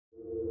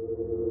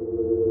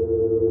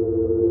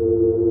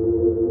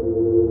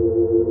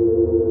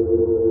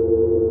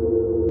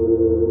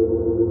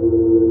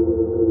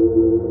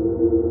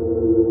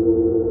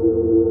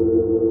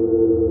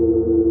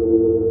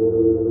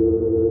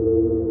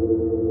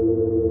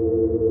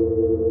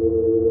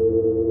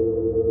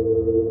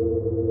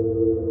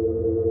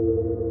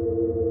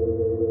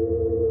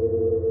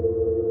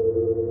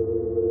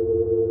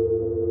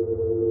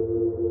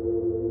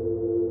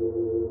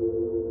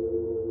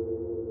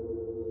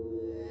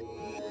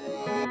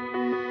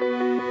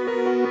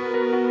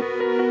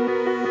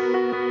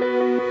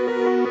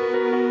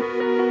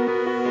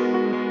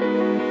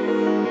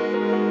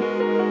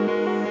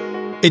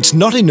It's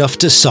not enough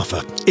to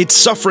suffer. It's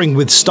suffering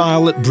with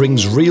style that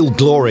brings real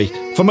glory.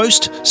 For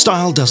most,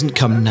 style doesn't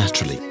come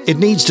naturally. It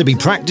needs to be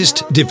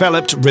practiced,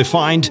 developed,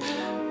 refined.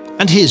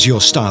 And here's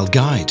your style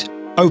guide.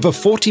 Over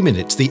 40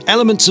 minutes, the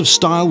Elements of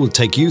Style will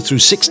take you through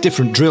 6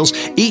 different drills,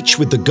 each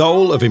with the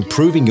goal of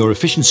improving your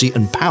efficiency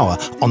and power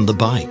on the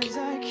bike.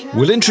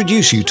 We'll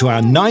introduce you to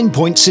our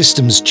 9-point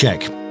systems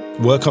check,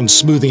 work on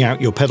smoothing out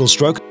your pedal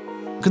stroke,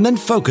 and then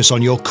focus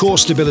on your core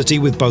stability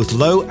with both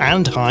low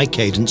and high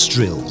cadence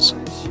drills.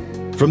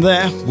 From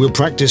there, we'll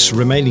practice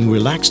remaining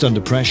relaxed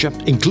under pressure,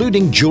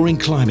 including during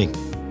climbing.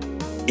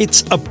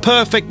 It's a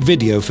perfect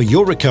video for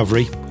your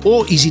recovery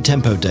or easy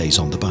tempo days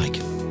on the bike.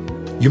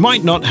 You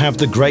might not have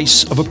the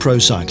grace of a pro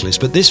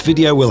cyclist, but this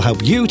video will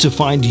help you to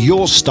find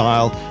your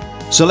style.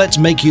 So let's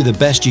make you the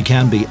best you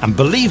can be, and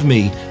believe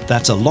me,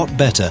 that's a lot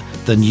better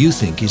than you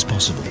think is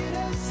possible.